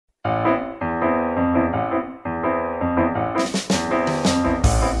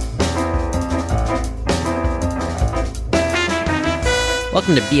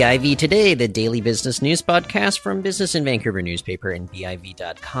Welcome to BIV Today, the daily business news podcast from Business in Vancouver newspaper and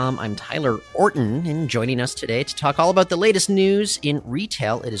BIV.com. I'm Tyler Orton, and joining us today to talk all about the latest news in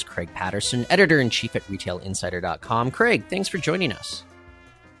retail, it is Craig Patterson, editor-in-chief at RetailInsider.com. Craig, thanks for joining us.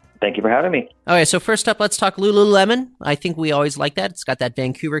 Thank you for having me. Okay, so first up, let's talk Lululemon. I think we always like that. It's got that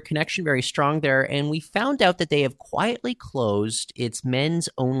Vancouver connection, very strong there. And we found out that they have quietly closed its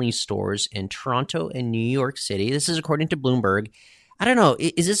men's-only stores in Toronto and New York City. This is according to Bloomberg. I don't know.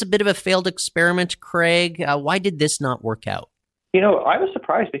 Is this a bit of a failed experiment, Craig? Why did this not work out? You know, I was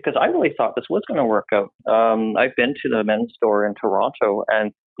surprised because I really thought this was going to work out. I've been to the men's store in Toronto,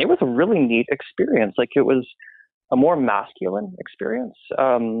 and it was a really neat experience. Like, it was a more masculine experience.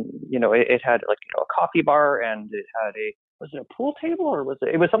 It had a coffee bar, and it had was it a pool table, or was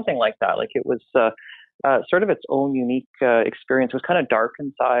it was something like that. Like, it was sort of its own unique experience. It was kind of dark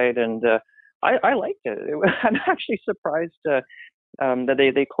inside, and I liked it. I'm actually surprised that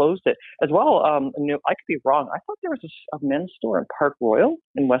they closed it as well. I could be wrong. I thought there was a men's store in Park Royal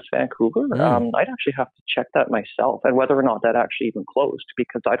in West Vancouver. I'd actually have to check that myself, and whether or not that actually even closed,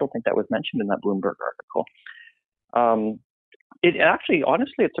 because I don't think that was mentioned in that Bloomberg article.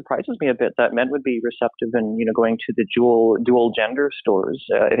 Honestly, it surprises me a bit that men would be receptive in, going to the dual gender stores,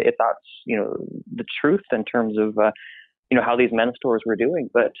 if that's, the truth in terms of, how these men's stores were doing.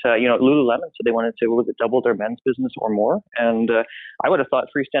 But, Lululemon said they wanted to, double their men's business or more. And I would have thought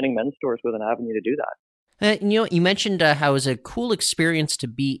freestanding men's stores was an avenue to do that. You mentioned how it was a cool experience to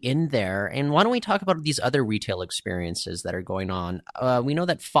be in there. And why don't we talk about these other retail experiences that are going on? We know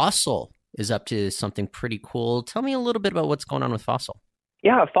that Fossil is up to something pretty cool. Tell me a little bit about what's going on with Fossil.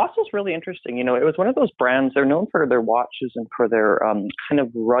 Yeah, Fossil's really interesting. It was one of those brands. They're known for their watches and for their kind of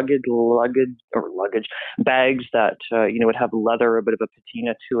rugged luggage bags that would have leather, a bit of a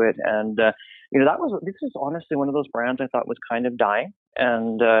patina to it. And this is honestly one of those brands I thought was kind of dying.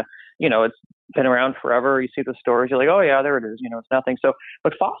 And it's been around forever. You see the stores, you're like, oh yeah, there it is. It's nothing. So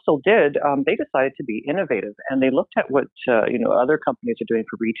what Fossil did, they decided to be innovative, and they looked at what other companies are doing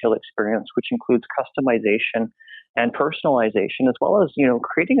for retail experience, which includes customization and personalization, as well as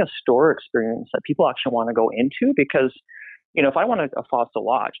creating a store experience that people actually want to go into. Because if I wanted a Fossil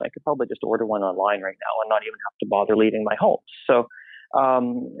watch, I could probably just order one online right now and not even have to bother leaving my home. So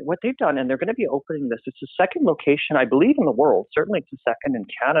what they've done, and they're going to be opening this, it's the second location, I believe, in the world. Certainly it's the second in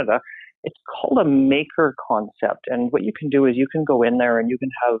Canada. It's called a maker concept. And what you can do is you can go in there and you can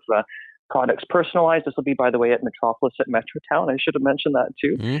have products personalized. This will be, by the way, at Metropolis at Metrotown. I should have mentioned that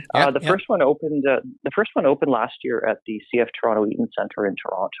too. The first one opened. The first one opened last year at the CF Toronto Eaton Centre in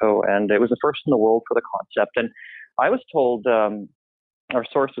Toronto, and it was the first in the world for the concept. And I was told, our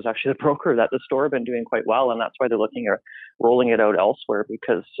source was actually the broker, that the store had been doing quite well, and that's why they're looking at rolling it out elsewhere,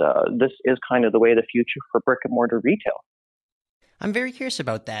 because this is kind of the way of the future for brick and mortar retail. I'm very curious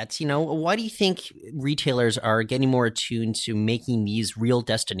about that. Why do you think retailers are getting more attuned to making these real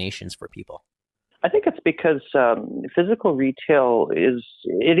destinations for people? I think it's because physical retail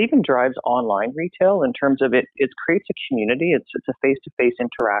it even drives online retail in terms of it creates a community. It's a face-to-face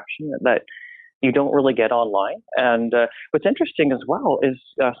interaction that you don't really get online. And what's interesting as well is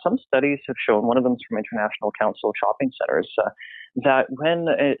some studies have shown, one of them is from International Council of Shopping Centers, that when,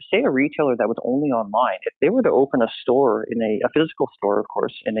 say, a retailer that was only online, if they were to open a store, a physical store, of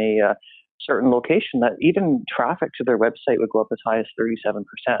course, in a certain location, that even traffic to their website would go up as high as 37%.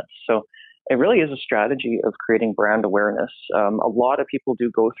 So it really is a strategy of creating brand awareness. A lot of people do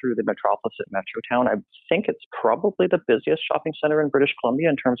go through the Metropolis at Metrotown. I think it's probably the busiest shopping center in British Columbia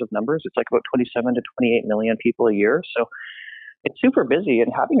in terms of numbers. It's like about 27 to 28 million people a year. So it's super busy,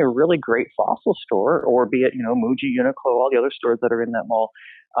 and having a really great Fossil store, or be it, Muji, Uniqlo, all the other stores that are in that mall,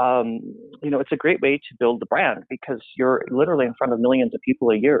 it's a great way to build the brand, because you're literally in front of millions of people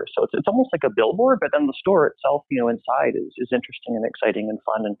a year. So it's almost like a billboard, but then the store itself, inside is interesting and exciting and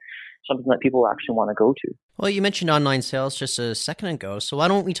fun, and something that people actually want to go to. Well, you mentioned online sales just a second ago, so why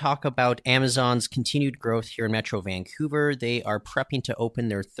don't we talk about Amazon's continued growth here in Metro Vancouver? They are prepping to open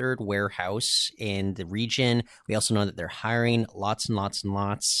their third warehouse in the region. We also know that they're hiring lots and lots and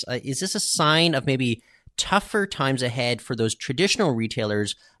lots. Is this a sign of maybe tougher times ahead for those traditional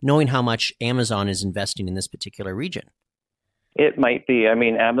retailers, knowing how much Amazon is investing in this particular region? It might be. I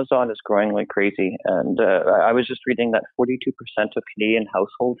mean, Amazon is growing like crazy. And I was just reading that 42% of Canadian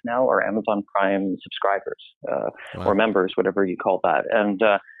households now are Amazon Prime subscribers or members, whatever you call that. And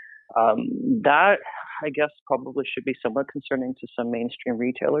that, I guess, probably should be somewhat concerning to some mainstream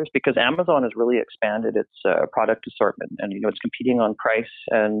retailers, because Amazon has really expanded its product assortment, and, it's competing on price.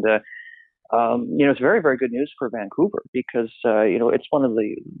 And It's very, very good news for Vancouver because, it's one of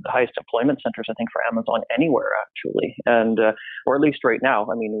the highest employment centers, I think, for Amazon anywhere, actually. And, or at least right now,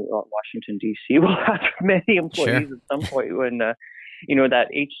 I mean, Washington, D.C. will have many Sure. employees at some point when, that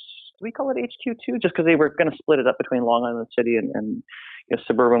we call it HQ2 just because they were going to split it up between Long Island City and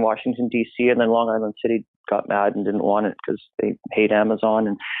suburban Washington, D.C. And then Long Island City got mad and didn't want it because they hate Amazon.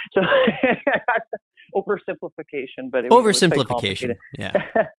 And so oversimplification, but it was quite Oversimplification. complicated. Yeah.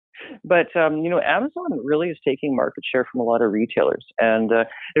 But Amazon really is taking market share from a lot of retailers, and there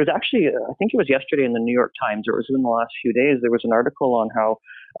was actually, I think it was yesterday in the New York Times, or it was in the last few days, there was an article on how,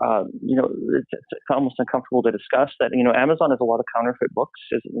 it's almost uncomfortable to discuss that. Amazon has a lot of counterfeit books.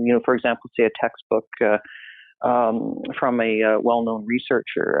 For example, say a textbook. From a well-known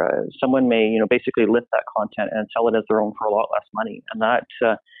researcher, someone may, basically lift that content and sell it as their own for a lot less money, and that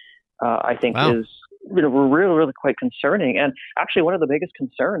I think Wow. is really, really quite concerning. And actually, one of the biggest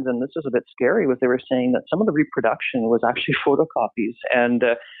concerns, and this is a bit scary, was they were saying that some of the reproduction was actually photocopies, and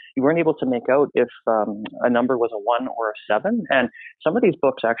you weren't able to make out if a number was a 1 or a 7. And some of these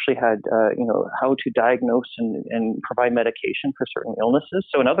books actually had, how to diagnose and provide medication for certain illnesses.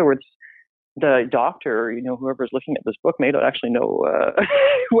 So in other words, the doctor, whoever's looking at this book may not actually know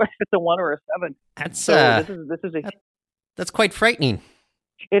if it's a 1 or a 7. That's So this is a that, that's quite frightening.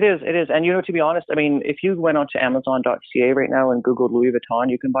 It is, it is. And to be honest, I mean, if you went onto Amazon.ca right now and Googled Louis Vuitton,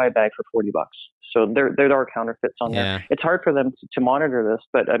 you can buy a bag for $40. So there are counterfeits on there. Yeah. It's hard for them to monitor this,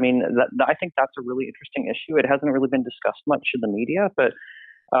 but I mean, I think that's a really interesting issue. It hasn't really been discussed much in the media, but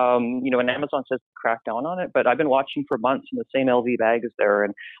and Amazon says to crack down on it, but I've been watching for months and the same LV bag is there.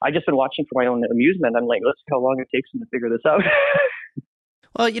 And I just been watching for my own amusement. I'm like, let's see how long it takes them to figure this out.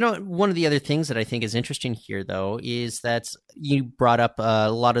 Well, one of the other things that I think is interesting here, though, is that you brought up a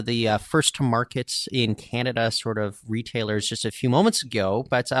lot of the first to markets in Canada sort of retailers just a few moments ago.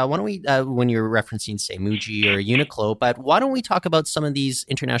 But why don't we, when you're referencing, say, Muji or Uniqlo, but why don't we talk about some of these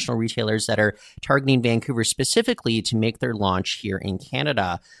international retailers that are targeting Vancouver specifically to make their launch here in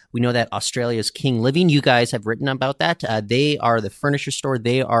Canada? We know that Australia's King Living, you guys have written about that. They are the furniture store.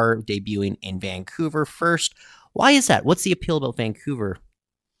 They are debuting in Vancouver first. Why is that? What's the appeal about Vancouver?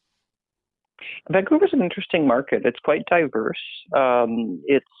 Vancouver's an interesting market. It's quite diverse.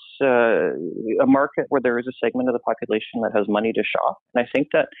 It's a market where there is a segment of the population that has money to shop, and I think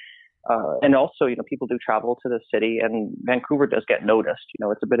that, and also, people do travel to the city, and Vancouver does get noticed.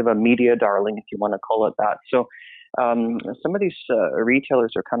 It's a bit of a media darling, if you want to call it that. So, some of these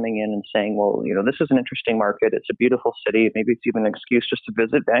retailers are coming in and saying, well, this is an interesting market. It's a beautiful city. Maybe it's even an excuse just to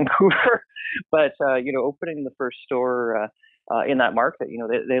visit Vancouver. But, opening the first store in that market,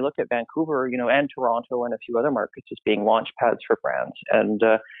 they look at Vancouver, and Toronto and a few other markets as being launch pads for brands. And,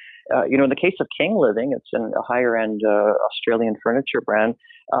 in the case of King Living, it's a higher end Australian furniture brand.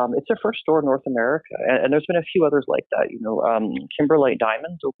 It's their first store in North America. And there's been a few others like that. Kimberlite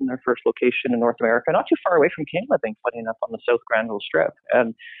Diamonds opened their first location in North America, not too far away from King Living, funny enough, on the South Granville Strip.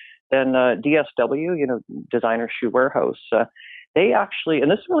 And then DSW, Designer Shoe Warehouse, they actually,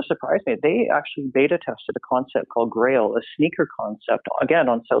 and this really surprised me, they actually beta tested a concept called Grail, a sneaker concept, again,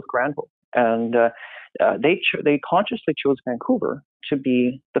 on South Granville. And they consciously chose Vancouver to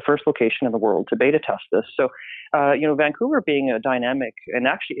be the first location in the world to beta test this. So, Vancouver being a dynamic and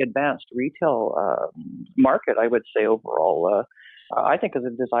actually advanced retail market, I would say overall, I think is a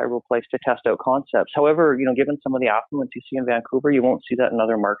desirable place to test out concepts. However, given some of the affluence you see in Vancouver, you won't see that in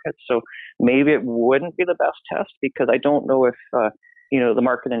other markets. So maybe it wouldn't be the best test because I don't know if, the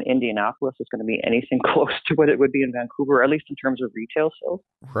market in Indianapolis is going to be anything close to what it would be in Vancouver, at least in terms of retail sales.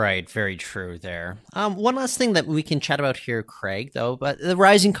 Right, very true there. One last thing that we can chat about here, Craig, though, but the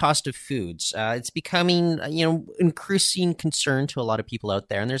rising cost of foods. It's becoming, increasing concern to a lot of people out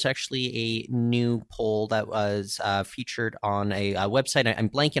there. And there's actually a new poll that was featured on a website. I'm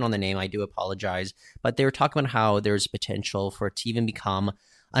blanking on the name. I do apologize. But they were talking about how there's potential for it to even become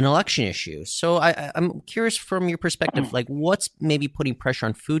an election issue. So I'm curious from your perspective, like what's maybe putting pressure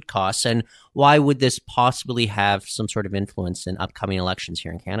on food costs and why would this possibly have some sort of influence in upcoming elections here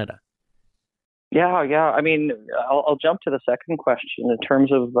in Canada? Yeah. I mean, I'll jump to the second question in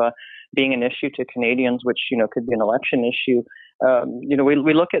terms of being an issue to Canadians, which, could be an election issue.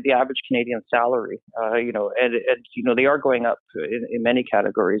 We look at the average Canadian salary, and they are going up in many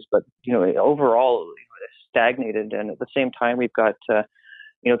categories, but, overall, it's stagnated. And at the same time, we've got,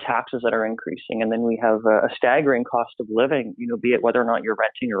 taxes that are increasing. And then we have a staggering cost of living, be it whether or not you're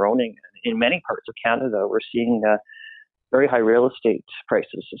renting or owning. In many parts of Canada, we're seeing very high real estate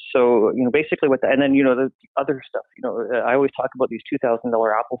prices. So, basically and then, the other stuff, I always talk about these $2,000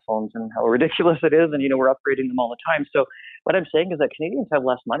 Apple phones and how ridiculous it is. And, we're upgrading them all the time. So what I'm saying is that Canadians have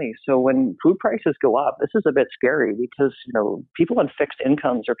less money. So when food prices go up, this is a bit scary because, people on fixed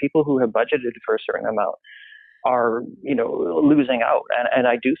incomes or people who have budgeted for a certain amount are, losing out. And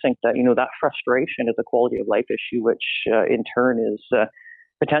I do think that, that frustration is a quality of life issue, which in turn is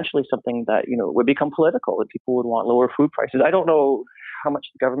potentially something that, would become political, that people would want lower food prices. I don't know how much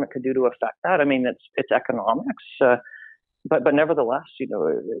the government could do to affect that. I mean, it's economics. But nevertheless,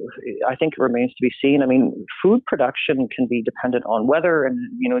 I think it remains to be seen. I mean, food production can be dependent on weather and,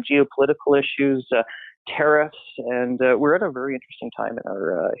 geopolitical issues, tariffs, and we're at a very interesting time in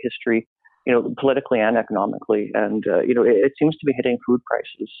our history, politically and economically. And, it seems to be hitting food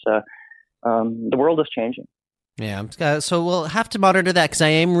prices. The world is changing. Yeah, so we'll have to monitor that because I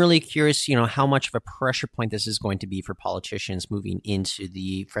am really curious, how much of a pressure point this is going to be for politicians moving into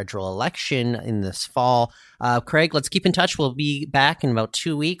the federal election in this fall. Craig, let's keep in touch. We'll be back in about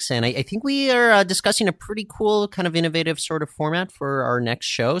 2 weeks, and I think we are discussing a pretty cool, kind of innovative sort of format for our next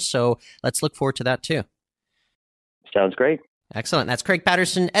show, so let's look forward to that too. Sounds great. Excellent. That's Craig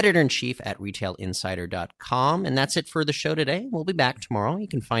Patterson, editor-in-chief at retailinsider.com. And that's it for the show today. We'll be back tomorrow. You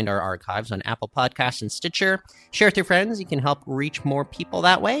can find our archives on Apple Podcasts and Stitcher. Share with your friends. You can help reach more people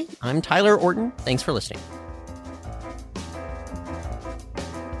that way. I'm Tyler Orton. Thanks for listening.